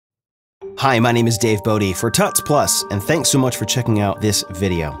Hi, my name is Dave Bodie for Tuts Plus, and thanks so much for checking out this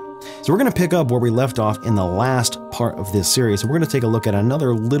video. So we're going to pick up where we left off in the last part of this series, and we're going to take a look at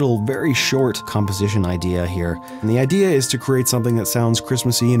another little, very short composition idea here. And the idea is to create something that sounds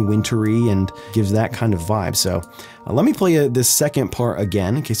Christmassy and wintry and gives that kind of vibe. So let me play this second part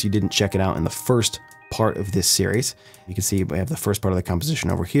again, in case you didn't check it out in the first part of this series. You can see we have the first part of the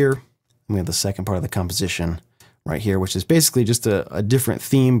composition over here, and we have the second part of the composition right here, which is basically just a different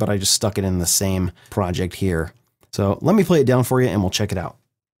theme, but I just stuck it in the same project here. So let me play it down for you and we'll check it out.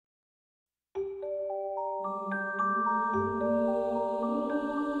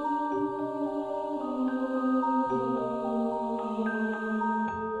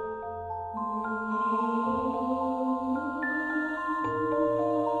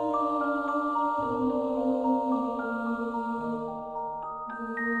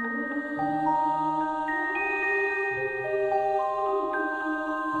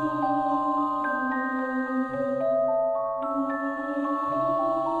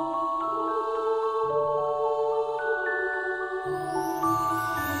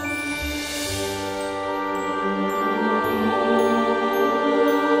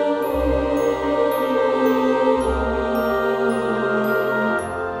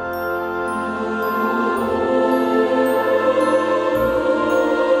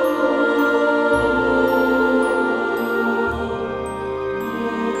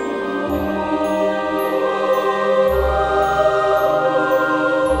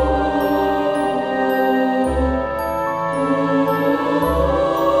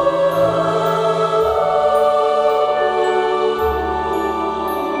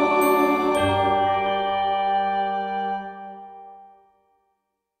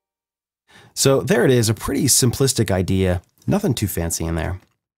 So there it is, a pretty simplistic idea, nothing too fancy in there.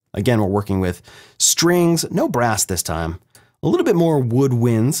 Again, we're working with strings, no brass this time, a little bit more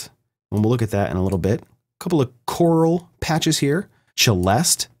woodwinds, and we'll look at that in a little bit. A couple of choral patches here,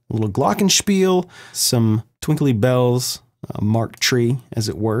 celeste, a little glockenspiel, some twinkly bells, a marked tree, as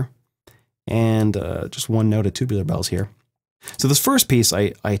it were, and just one note of tubular bells here. So this first piece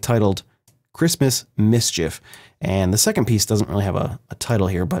I titled Christmas Mischief, and the second piece doesn't really have a title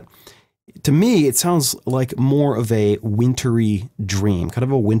here, but to me, it sounds like more of a wintry dream, kind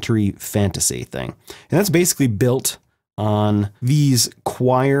of a wintry fantasy thing. And that's basically built on these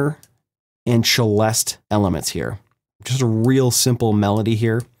choir and celeste elements here. Just a real simple melody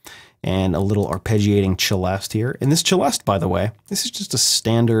here and a little arpeggiating celeste here. And this celeste, by the way, this is just a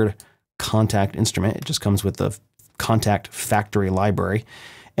standard contact instrument. It just comes with the contact factory library.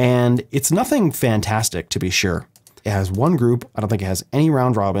 And it's nothing fantastic, to be sure. It has one group. I don't think it has any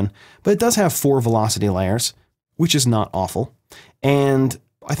round robin, but it does have 4 velocity layers, which is not awful. And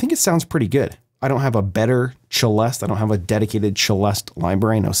I think it sounds pretty good. I don't have a better celeste. I don't have a dedicated celeste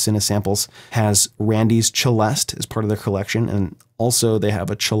library. No Cinesamples has Randy's celeste as part of their collection. And also they have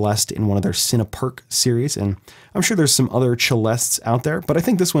a celeste in one of their Cineperk series. And I'm sure there's some other celestes out there, but I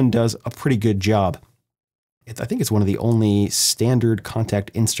think this one does a pretty good job. I think it's one of the only standard contact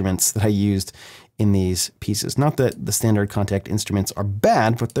instruments that I used in these pieces. Not that the standard contact instruments are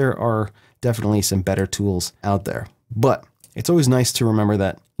bad, but there are definitely some better tools out there. But it's always nice to remember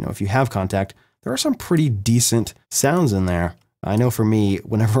that, you know, if you have contact, there are some pretty decent sounds in there. I know for me,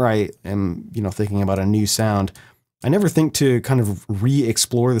 whenever I am, thinking about a new sound, I never think to kind of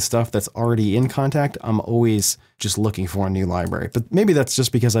re-explore the stuff that's already in contact. I'm always just looking for a new library. But maybe that's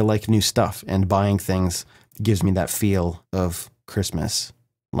just because I like new stuff, and buying things gives me that feel of Christmas,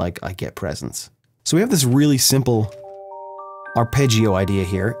 like I get presents. So we have this really simple arpeggio idea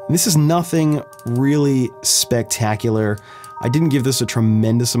here. This is nothing really spectacular. I didn't give this a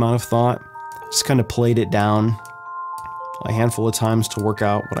tremendous amount of thought. Just kind of played it down a handful of times to work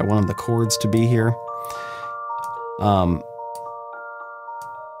out what I wanted the chords to be here.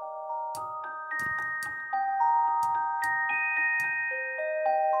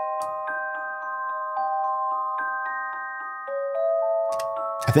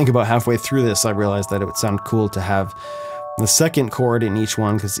 I think about halfway through this, I realized that it would sound cool to have the second chord in each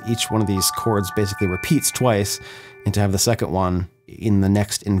one, because each one of these chords basically repeats twice, and to have the second one in the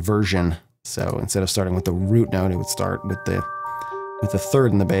next inversion. So instead of starting with the root note, it would start with the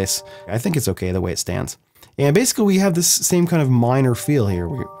third in the bass. I think it's okay the way it stands. And basically we have this same kind of minor feel here.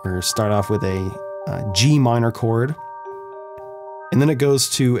 We start off with a G minor chord, and then it goes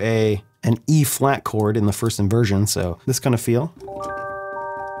to an E flat chord in the first inversion. So this kind of feel,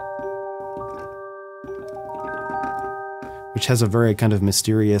 which has a very kind of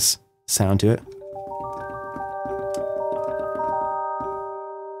mysterious sound to it.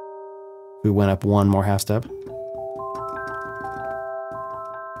 We went up one more half step.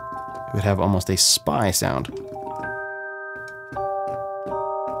 it would have almost a spy sound.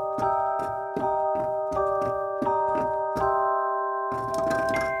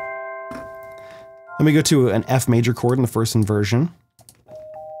 Then we go to an F major chord in the first inversion.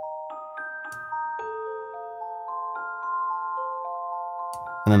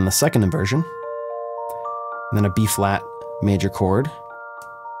 And then the second inversion. And then a B flat major chord.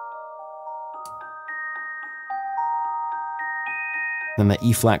 Then the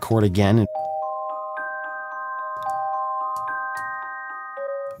E flat chord again.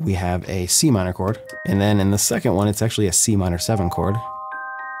 We have a C minor chord. And then in the second one, it's actually a C minor 7 chord.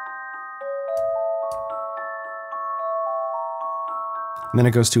 And then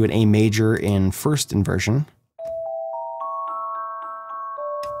it goes to an A major in first inversion.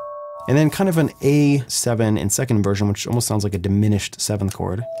 And then kind of an A7 in second inversion, which almost sounds like a diminished 7th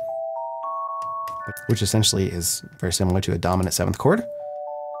chord, which essentially is very similar to a dominant 7th chord.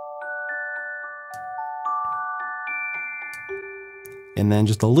 And then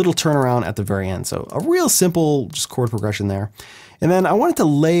just a little turnaround at the very end. So a real simple just chord progression there. And then I wanted to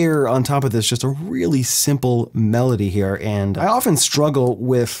layer on top of this just a really simple melody here. And I often struggle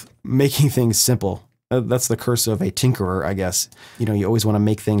with making things simple. That's the curse of a tinkerer, I guess. You know, you always want to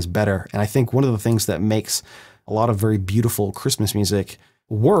make things better. And I think one of the things that makes a lot of very beautiful Christmas music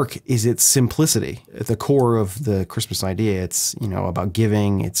work is its simplicity. At the core of the Christmas idea, it's, you know, about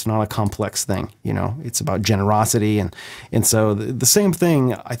giving. It's not a complex thing, you know, it's about generosity. And so the same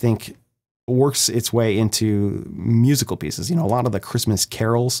thing, I think, works its way into musical pieces. You know, a lot of the Christmas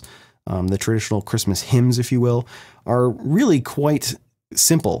carols, the traditional Christmas hymns, if you will, are really quite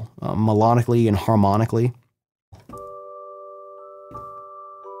simple, melodically and harmonically.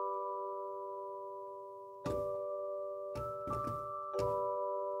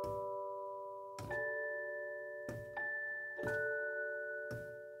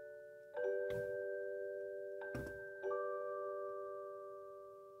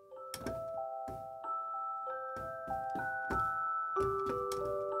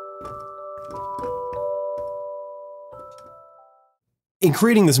 In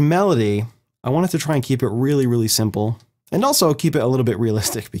creating this melody, I wanted to try and keep it really, really simple and also keep it a little bit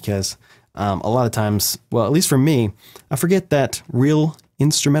realistic because a lot of times, well, at least for me, I forget that real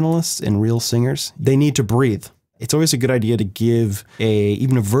instrumentalists and real singers, they need to breathe. It's always a good idea to give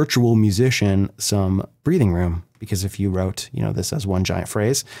even a virtual musician some breathing room because if you wrote, you know, this as one giant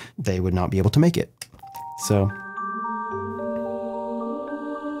phrase, they would not be able to make it. So.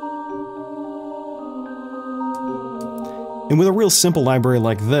 And with a real simple library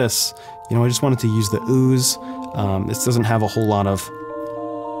like this, you know, I just wanted to use the ooze. This doesn't have a whole lot of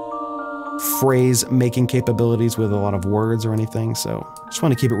phrase making capabilities with a lot of words or anything. So just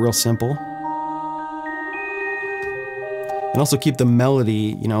want to keep it real simple. And also keep the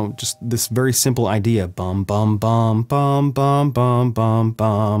melody, you know, just this very simple idea. Bum, bum, bum, bum, bum, bum, bum,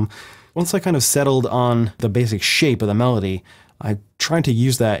 bum. Once I kind of settled on the basic shape of the melody, I tried to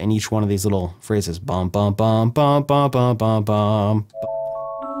use that in each one of these little phrases. Bum, bum, bum, bum, bum, bum, bum, bum.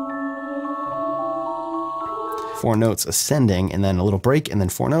 4 notes ascending, and then a little break, and then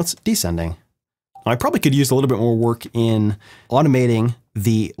 4 notes descending. I probably could use a little bit more work in automating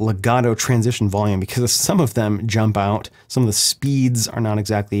the legato transition volume because some of them jump out. Some of the speeds are not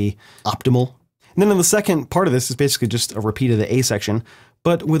exactly optimal. And then in the second part of this is basically just a repeat of the A section,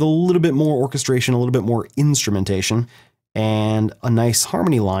 but with a little bit more orchestration, a little bit more instrumentation, and a nice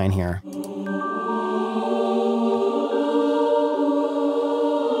harmony line here.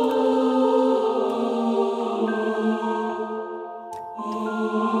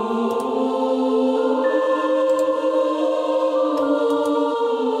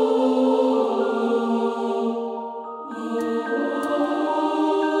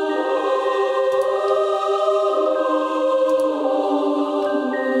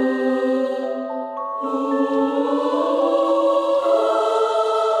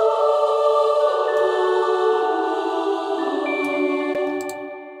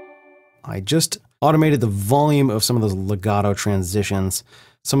 I just automated the volume of some of those legato transitions.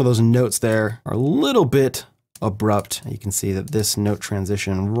 Some of those notes there are a little bit abrupt. You can see that this note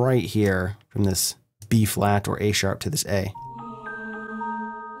transition right here from this B flat or A sharp to this A.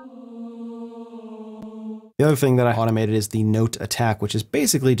 The other thing that I automated is the note attack, which is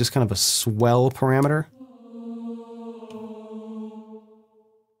basically just kind of a swell parameter.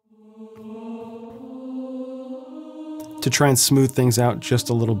 To try and smooth things out just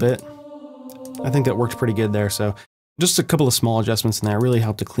a little bit. I think that worked pretty good there. So just a couple of small adjustments in there really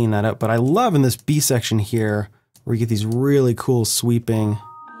helped to clean that up. But I love in this B section here where you get these really cool sweeping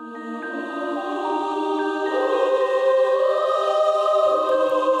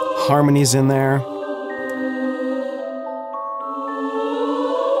harmonies in there.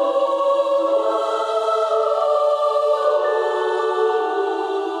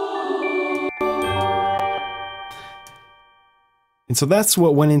 And so that's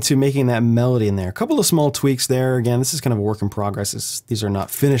what went into making that melody in there. A couple of small tweaks there. Again, this is kind of a work in progress. These are not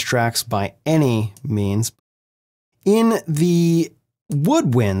finished tracks by any means. In the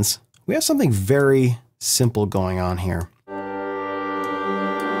woodwinds, we have something very simple going on here.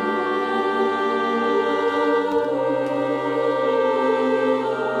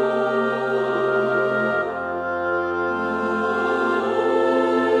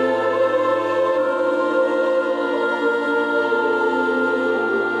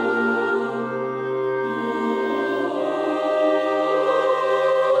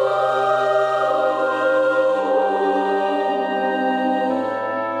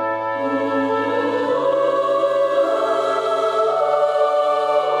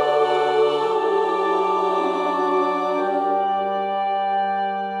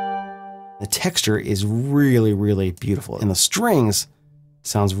 The texture is really, really beautiful. And the strings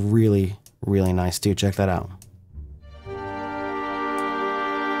sounds really, really nice too. Check that out.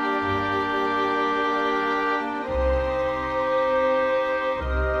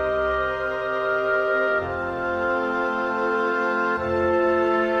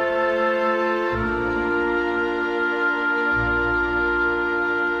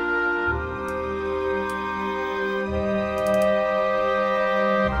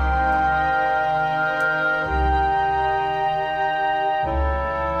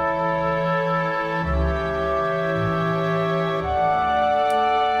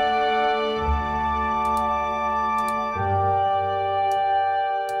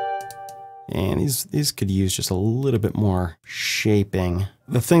 And these could use just a little bit more shaping.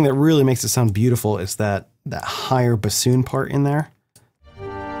 The thing that really makes it sound beautiful is that higher bassoon part in there.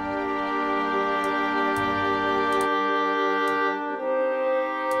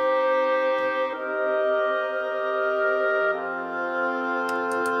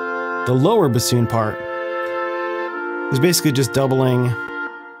 The lower bassoon part is basically just doubling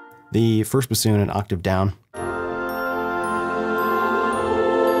the first bassoon an octave down.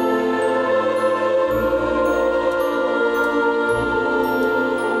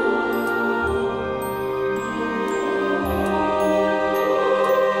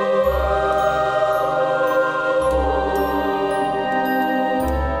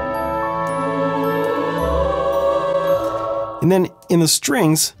 And then in the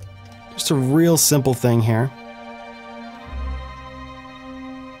strings, just a real simple thing here.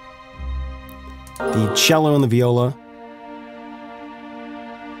 The cello and the viola.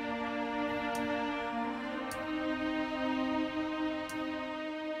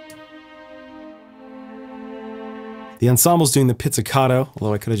 The ensemble's doing the pizzicato,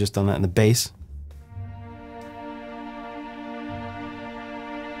 although I could have just done that in the bass.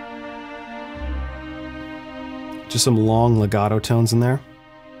 Just some long legato tones in there.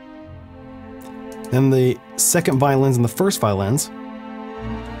 Then the second violins and the first violins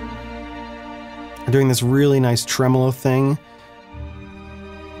are doing this really nice tremolo thing.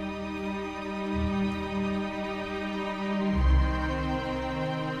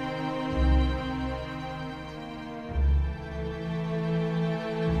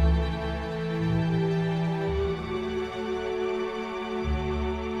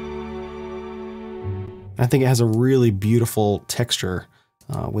 I think it has a really beautiful texture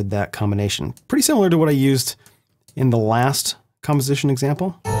with that combination. Pretty similar to what I used in the last composition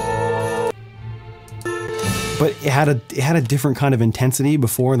example. But it had a different kind of intensity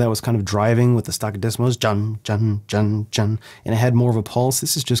before that was kind of driving with the staccadismos, jun, jun, jun, jun, and it had more of a pulse.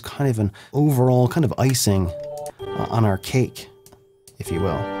 This is just kind of an overall kind of icing on our cake, if you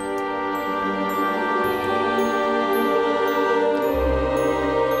will.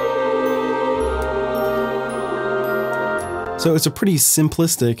 So it's a pretty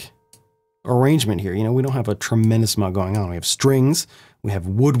simplistic arrangement here. You know, we don't have a tremendous amount going on. We have strings, we have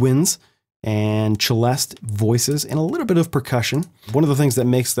woodwinds, and celeste voices, and a little bit of percussion. One of the things that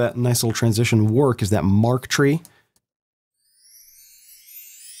makes that nice little transition work is that mark tree.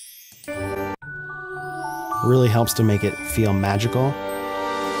 Really helps to make it feel magical.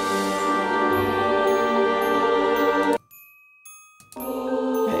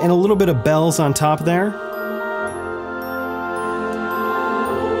 And a little bit of bells on top there.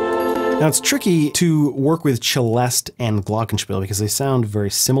 Now it's tricky to work with celeste and glockenspiel because they sound very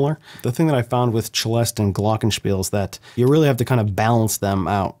similar. The thing that I found with celeste and glockenspiel is that you really have to kind of balance them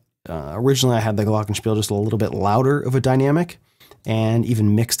out. Originally I had the glockenspiel just a little bit louder of a dynamic, and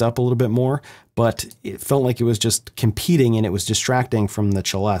even mixed up a little bit more, but it felt like it was just competing and it was distracting from the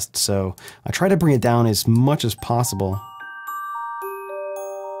celeste. So I try to bring it down as much as possible.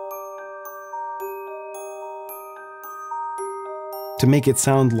 To make it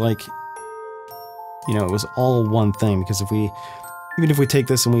sound like, you know, it was all one thing, because even if we take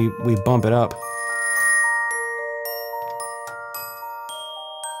this and we bump it up,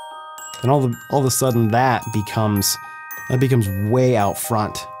 then all of a sudden that becomes way out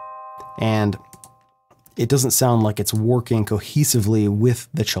front, and it doesn't sound like it's working cohesively with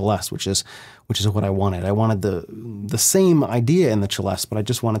the celeste, which is what I wanted. I wanted the same idea in the celeste, but I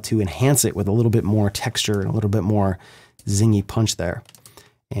just wanted to enhance it with a little bit more texture and a little bit more zingy punch there.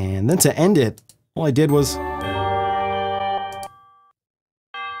 And then to end it, all I did was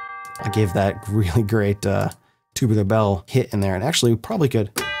I gave that really great tubular bell hit in there, and actually probably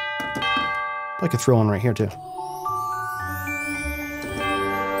could throw one right here too.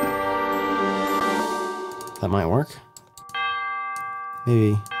 That might work.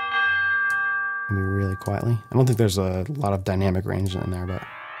 Maybe really quietly. I don't think there's a lot of dynamic range in there, but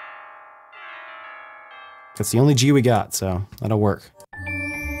that's the only G we got, so that'll work.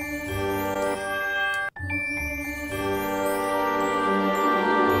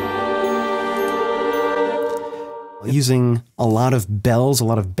 Using a lot of bells, a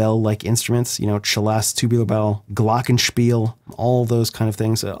lot of bell-like instruments, you know, celeste, tubular bell, glockenspiel, all those kind of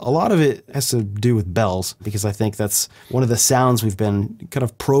things. A lot of it has to do with bells, because I think that's one of the sounds we've been kind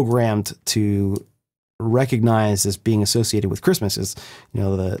of programmed to recognize as being associated with Christmas is, you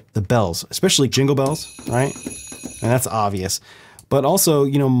know, the bells, especially jingle bells, right? And that's obvious. But also,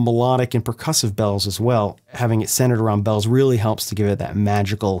 you know, melodic and percussive bells as well. Having it centered around bells really helps to give it that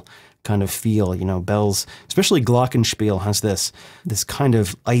magical kind of feel. You know, bells, especially glockenspiel, has this kind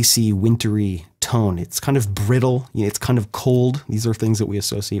of icy, wintry tone. It's kind of brittle, you know, it's kind of cold. These are things that we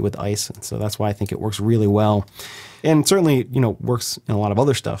associate with ice, and so that's why I think it works really well. And certainly, you know, works in a lot of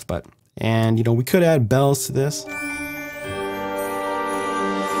other stuff, and you know, we could add bells to this.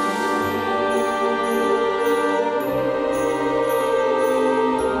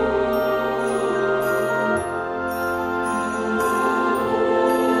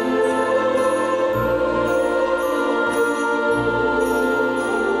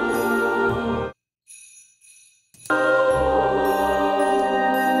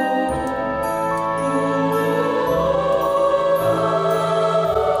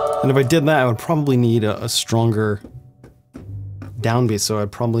 And if I did that, I would probably need a stronger downbeat, so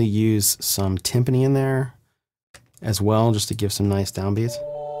I'd probably use some timpani in there as well, just to give some nice downbeats.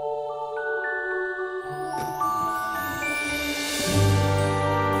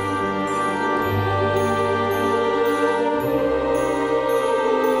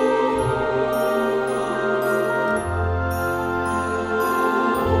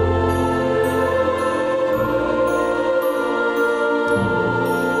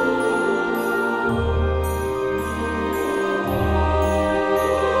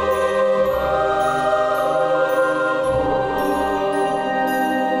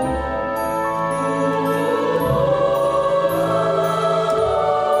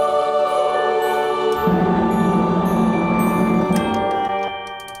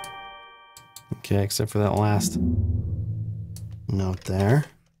 Okay, except for that last note there.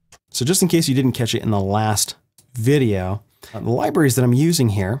 So just in case you didn't catch it in the last video, the libraries that I'm using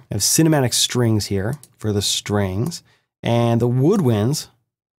here have cinematic strings here for the strings, and the woodwinds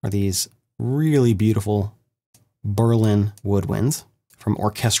are these really beautiful Berlin woodwinds from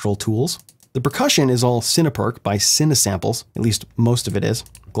Orchestral Tools. The percussion is all Cineperc by Cinesamples, at least most of it is.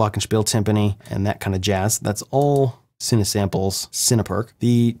 Glockenspiel, timpani, and that kind of jazz. That's all Cinesamples, Cineperc.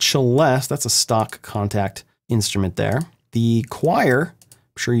 The celeste, that's a stock contact instrument there. The choir, I'm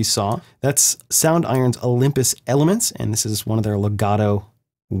sure you saw, that's Sound Iron's Olympus Elements, and this is one of their legato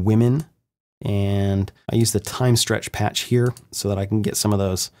women. And I use the time stretch patch here so that I can get some of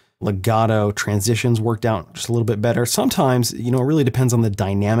those legato transitions worked out just a little bit better. Sometimes, you know, it really depends on the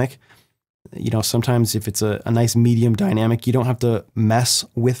dynamic. You know, sometimes if it's a nice medium dynamic, you don't have to mess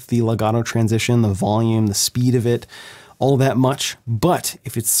with the legato transition, the volume, the speed of it, all that much. But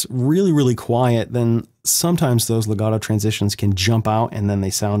if it's really, really quiet, then sometimes those legato transitions can jump out and then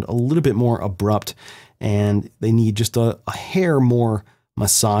they sound a little bit more abrupt and they need just a hair more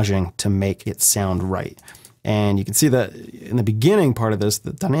massaging to make it sound right. And you can see that in the beginning part of this,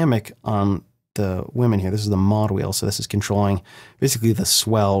 the dynamic on the women here, this is the mod wheel, so this is controlling basically the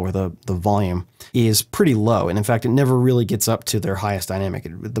swell or the volume, is pretty low. And in fact, it never really gets up to their highest dynamic.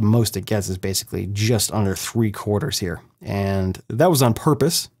 The most it gets is basically just under 3/4 here. And that was on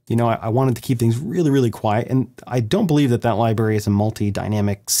purpose. You know, I wanted to keep things really, really quiet. And I don't believe that that library is a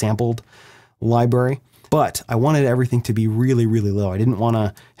multi-dynamic sampled library, but I wanted everything to be really, really low. I didn't want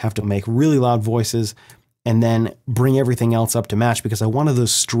to have to make really loud voices and then bring everything else up to match, because I wanted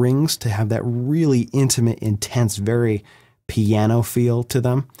those strings to have that really intimate, intense, very piano feel to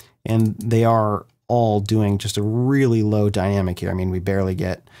them. And they are all doing just a really low dynamic here. I mean, we barely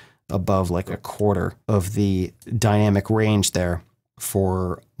get above like 1/4 of the dynamic range there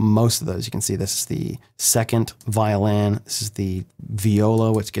for most of those. You can see this is the second violin. This is the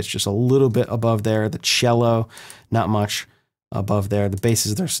viola, which gets just a little bit above there. The cello, not much above there. The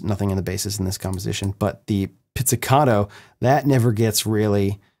basses, there's nothing in the basses in this composition, but the pizzicato, that never gets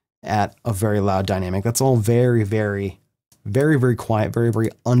really at a very loud dynamic. That's all very, very, very, very quiet, very, very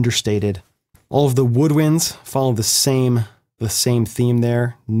understated. All of the woodwinds follow the same theme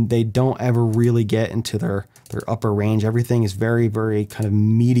there. They don't ever really get into their upper range. Everything is very, very kind of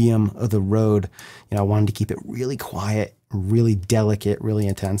medium of the road. You know, I wanted to keep it really quiet, really delicate, really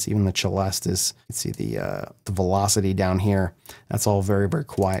intense. Even the celeste is, you can see the velocity down here. That's all very, very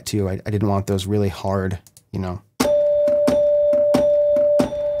quiet too. I didn't want those really hard, you know,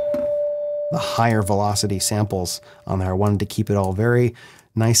 the higher velocity samples on there. I wanted to keep it all very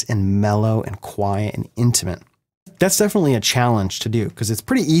nice and mellow and quiet and intimate. That's definitely a challenge to do, because it's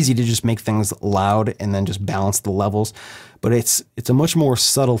pretty easy to just make things loud and then just balance the levels. But it's a much more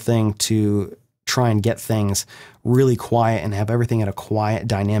subtle thing to try and get things really quiet and have everything at a quiet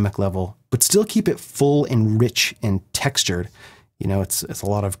dynamic level, but still keep it full and rich and textured. You know, it's a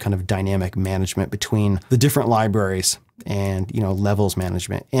lot of kind of dynamic management between the different libraries and, you know, levels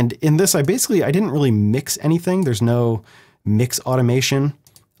management. And in this, I didn't really mix anything. There's no mix automation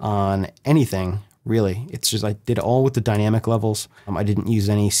on anything, really. It's just, I did it all with the dynamic levels. I didn't use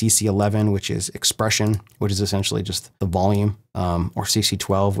any CC11, which is expression, which is essentially just the volume, or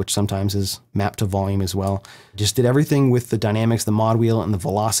CC12, which sometimes is mapped to volume as well. Just did everything with the dynamics, the mod wheel, and the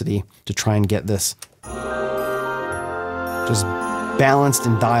velocity to try and get this just balanced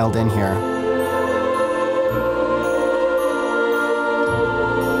and dialed in here.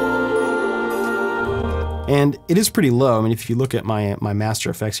 And it is pretty low. I mean, if you look at my master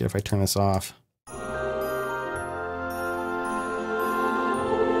effects here, if I turn this off,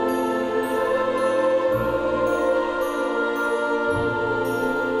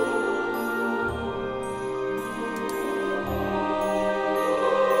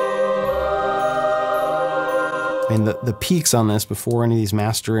 I mean, the peaks on this before any of these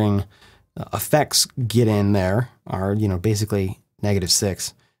mastering effects get in there are, you know, basically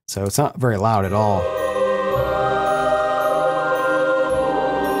 -6. So it's not very loud at all.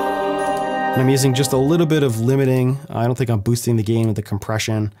 And I'm using just a little bit of limiting. I don't think I'm boosting the gain with the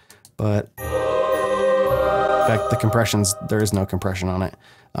compression, but in fact, the compressions, there is no compression on it.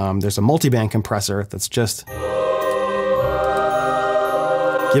 There's a multiband compressor that's just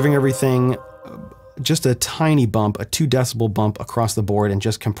giving everything just a tiny bump, a 2 decibel bump across the board, and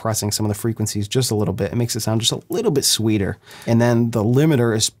just compressing some of the frequencies just a little bit. It makes it sound just a little bit sweeter. And then the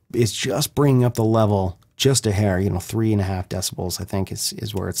limiter is just bringing up the level just a hair, you know, 3.5 decibels, I think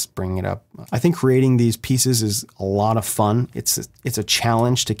is where it's bringing it up. I think creating these pieces is a lot of fun. It's a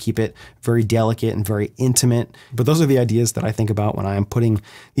challenge to keep it very delicate and very intimate. But those are the ideas that I think about when I am putting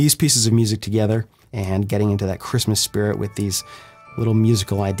these pieces of music together and getting into that Christmas spirit with these little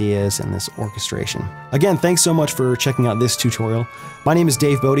musical ideas and this orchestration. Again, thanks so much for checking out this tutorial. My name is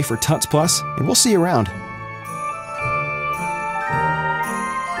Dave Bodie for Tuts Plus, and we'll see you around.